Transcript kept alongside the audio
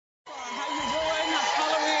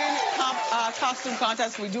costume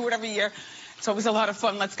contest. We do it every year. It's always a lot of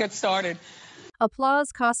fun. Let's get started.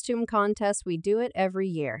 Applause costume contest. We do it every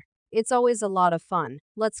year. It's always a lot of fun.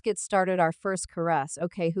 Let's get started. Our first caress.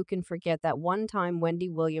 Okay, who can forget that one time Wendy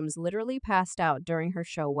Williams literally passed out during her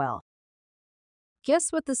show? Well,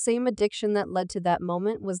 guess what? The same addiction that led to that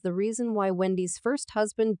moment was the reason why Wendy's first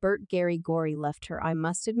husband, Bert Gary Gorey, left her. I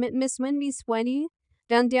must admit, Miss Wendy Sweaty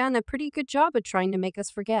done a pretty good job of trying to make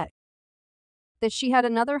us forget that she had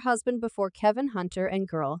another husband before Kevin Hunter, and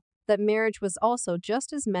girl, that marriage was also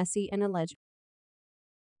just as messy and alleged.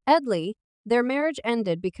 Edley, their marriage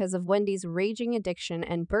ended because of Wendy's raging addiction,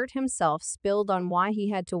 and Bert himself spilled on why he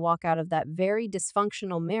had to walk out of that very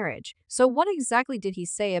dysfunctional marriage. So what exactly did he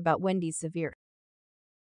say about Wendy's severe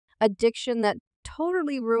addiction that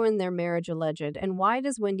totally ruined their marriage, alleged, and why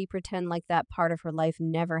does Wendy pretend like that part of her life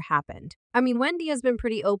never happened? I mean, Wendy has been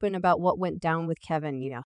pretty open about what went down with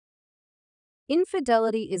Kevin.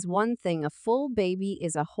 Infidelity is one thing, a full baby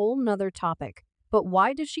is a whole nother topic. But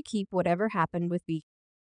why does she keep whatever happened with B?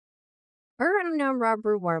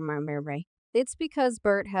 It's because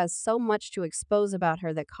Bert has so much to expose about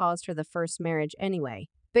her that caused her the first marriage anyway.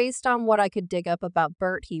 Based on what I could dig up about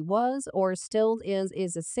Bert, he was, or still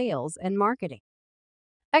is a sales and marketing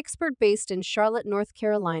expert based in Charlotte, North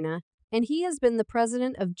Carolina, and he has been the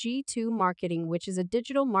president of G2 Marketing, which is a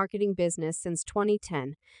digital marketing business, since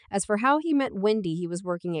 2010. As for how he met Wendy, he was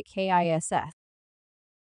working at KISS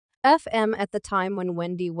FM at the time when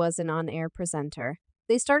Wendy was an on-air presenter.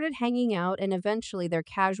 They started hanging out, and eventually their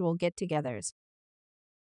casual get-togethers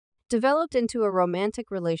developed into a romantic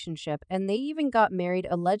relationship, and they even got married.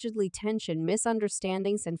 Allegedly, tension,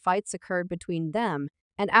 misunderstandings, and fights occurred between them,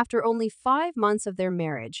 and after only 5 months of their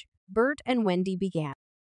marriage, Bert and Wendy began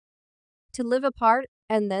to live apart,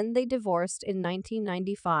 and then they divorced in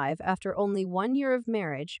 1995 after only 1 year of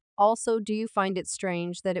marriage. Also, do you find it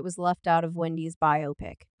strange that it was left out of Wendy's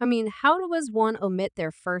biopic? I mean, how does one omit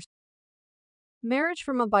their first marriage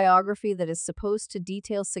from a biography that is supposed to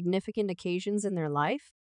detail significant occasions in their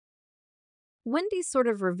life? Wendy sort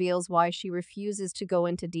of reveals why she refuses to go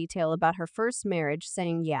into detail about her first marriage,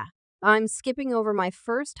 saying, "Yeah, I'm skipping over my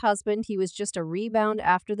first husband. He was just a rebound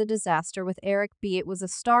after the disaster with Eric B. It was a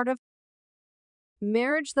start of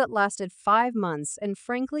marriage that lasted 5 months, and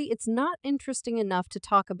frankly, it's not interesting enough to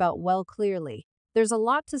talk about." Well, clearly, there's a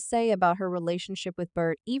lot to say about her relationship with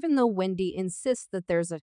Bert, even though Wendy insists that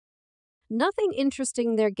there's nothing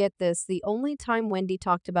interesting there. Get this, the only time Wendy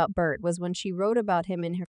talked about Bert was when she wrote about him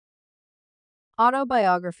in her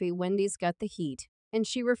autobiography, Wendy's Got the Heat, and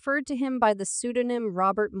she referred to him by the pseudonym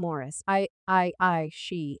Robert Morris.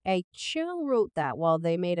 Chill wrote that. While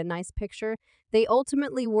they made a nice picture, they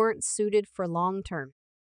ultimately weren't suited for long-term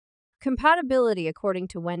compatibility, according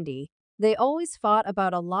to Wendy. They always fought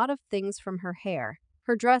about a lot of things, from her hair,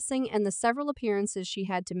 her dressing, and the several appearances she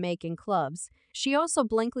had to make in clubs. She also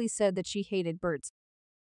blankly said that she hated Bert's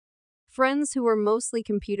friends, who were mostly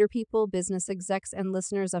computer people, business execs, and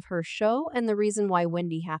listeners of her show, and the reason why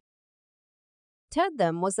Wendy hated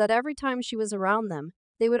them was that every time she was around them,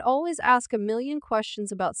 they would always ask a million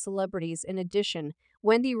questions about celebrities. In addition,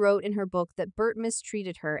 Wendy wrote in her book that Bert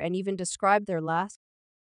mistreated her and even described their last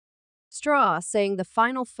straw, saying, "The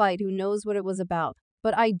final fight, who knows what it was about.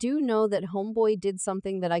 But I do know that homeboy did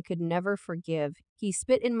something that I could never forgive. He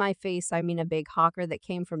spit in my face, I mean a big hawker that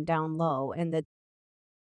came from down low, and that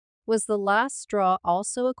was the last straw."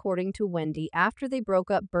 Also, according to Wendy, after they broke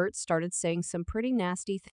up, Bert started saying some pretty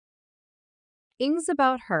nasty things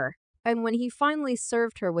about her, and when he finally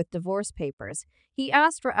served her with divorce papers, he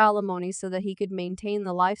asked for alimony so that he could maintain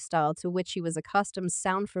the lifestyle to which he was accustomed.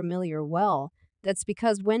 Sound familiar? Well, that's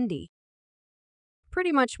because Wendy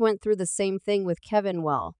pretty much went through the same thing with Kevin.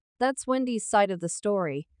 Well, that's Wendy's side of the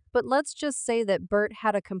story, but let's just say that Bert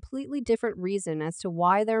had a completely different reason as to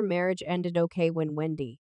why their marriage ended. Okay, when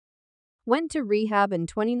Wendy went to rehab in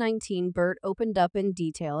 2019, Bert opened up in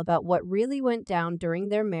detail about what really went down during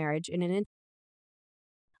their marriage in an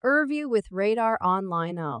interview with Radar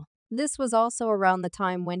Online. This was also around the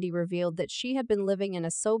time Wendy revealed that she had been living in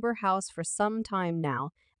a sober house for some time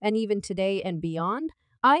now, and even today and beyond.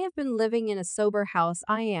 "I have been living in a sober house.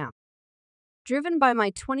 I am driven by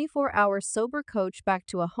my 24-hour sober coach back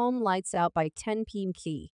to a home lights out by 10 p.m.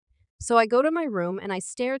 So I go to my room and I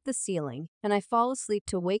stare at the ceiling, and I fall asleep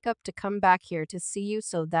to wake up to come back here to see you.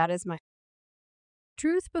 So that is my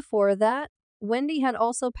truth." Before that, Wendy had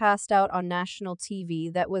also passed out on national TV.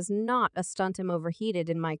 That was not a stunt. I'm overheated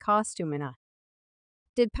in my costume and I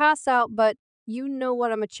did pass out, but you know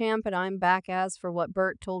what, I'm a champ and I'm back. As for what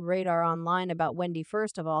Bert told Radar Online about Wendy,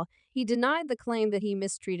 first of all, he denied the claim that he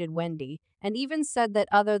mistreated Wendy, and even said that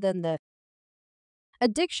other than the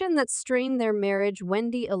addiction that strained their marriage.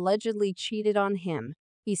 Wendy allegedly cheated on him.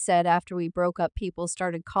 He said, after we broke up, people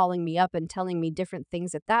started calling me up and telling me different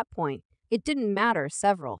things. At that point, it didn't matter.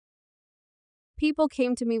 Several people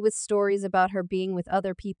came to me with stories about her being with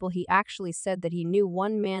other people. He actually said that he knew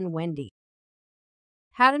one man, Wendy,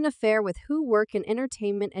 had an affair with who work in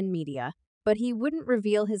entertainment and media, but he wouldn't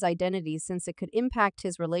reveal his identity since it could impact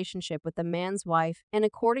his relationship with the man's wife. And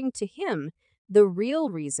according to him, the real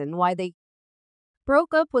reason why they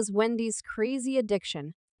broke up was Wendy's crazy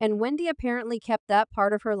addiction. And Wendy apparently kept that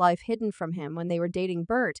part of her life hidden from him. When they were dating,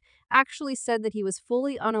 Bert actually said that he was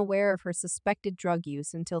fully unaware of her suspected drug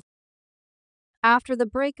use until after the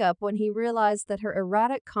breakup, when he realized that her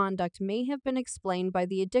erratic conduct may have been explained by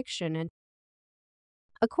the addiction. And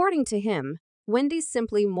according to him, Wendy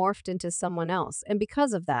simply morphed into someone else, and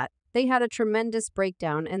because of that, they had a tremendous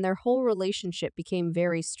breakdown and their whole relationship became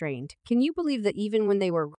very strained. Can you believe that even when they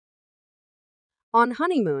were on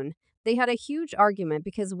honeymoon, they had a huge argument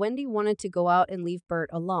because Wendy wanted to go out and leave Bert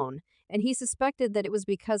alone, and he suspected that it was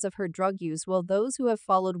because of her drug use. Well, those who have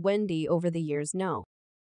followed Wendy over the years know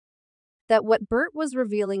that what Bert was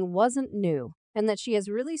revealing wasn't new, and that she has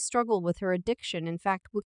really struggled with her addiction. In fact,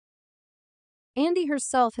 Andy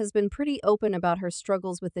herself has been pretty open about her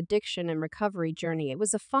struggles with addiction and recovery journey. It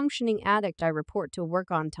was a functioning addict. I report to work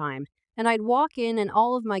on time, and I'd walk in and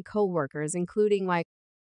all of my coworkers, including my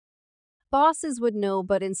bosses, would know,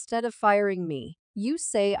 but instead of firing me, you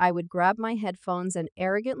say, I would grab my headphones and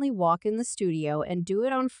arrogantly walk in the studio and do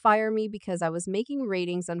it on fire me because I was making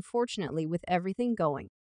ratings. Unfortunately, with everything going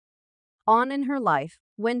on in her life,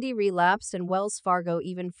 Wendy relapsed and Wells Fargo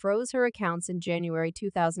even froze her accounts in January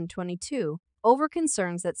 2022 over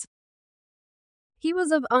concerns that he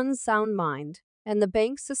was of unsound mind, and the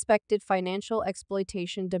bank suspected financial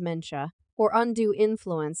exploitation, dementia, or undue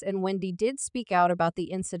influence, and Wendy did speak out about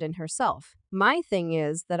the incident herself. My thing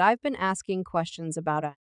is that I've been asking questions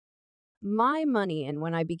about my money, and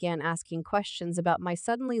when I began asking questions about my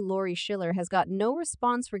suddenly Lori Schiller has got no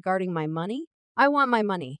response regarding my money. I want my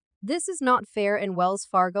money. This is not fair, and Wells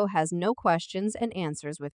Fargo has no questions and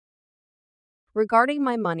answers with regarding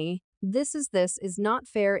my money. This is not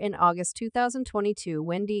fair. In August 2022,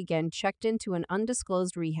 Wendy again checked into an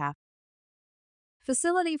undisclosed rehab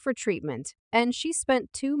facility for treatment, and she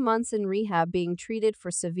spent 2 months in rehab being treated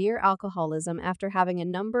for severe alcoholism after having a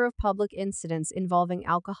number of public incidents involving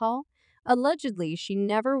alcohol. Allegedly, she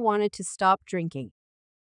never wanted to stop drinking,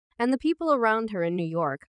 and the people around her in New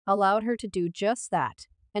York allowed her to do just that.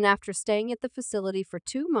 And after staying at the facility for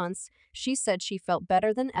 2 months, she said she felt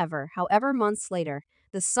better than ever. However, months later,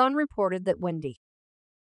 the Sun reported that Wendy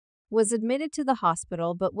was admitted to the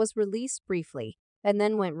hospital but was released briefly, and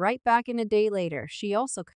then went right back in a day later. She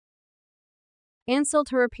also canceled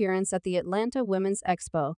her appearance at the Atlanta Women's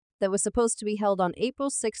Expo that was supposed to be held on April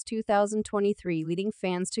 6, 2023, leading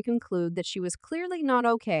fans to conclude that she was clearly not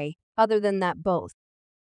okay. Other than that, both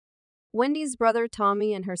Wendy's brother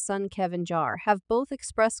Tommy and her son Kevin Jar have both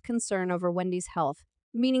expressed concern over Wendy's health,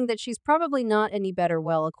 meaning that she's probably not any better.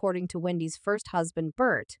 Well, according to Wendy's first husband,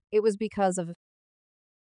 Bert, it was because of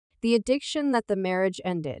the addiction that the marriage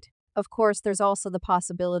ended. Of course, there's also the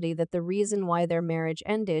possibility that the reason why their marriage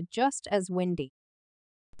ended, just as Wendy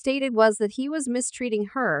stated, was that he was mistreating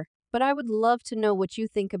her. But I would love to know what you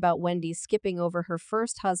think about Wendy skipping over her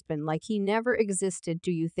first husband like he never existed.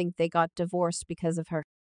 Do you think they got divorced because of her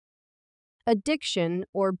addiction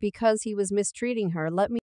or because he was mistreating her? Let me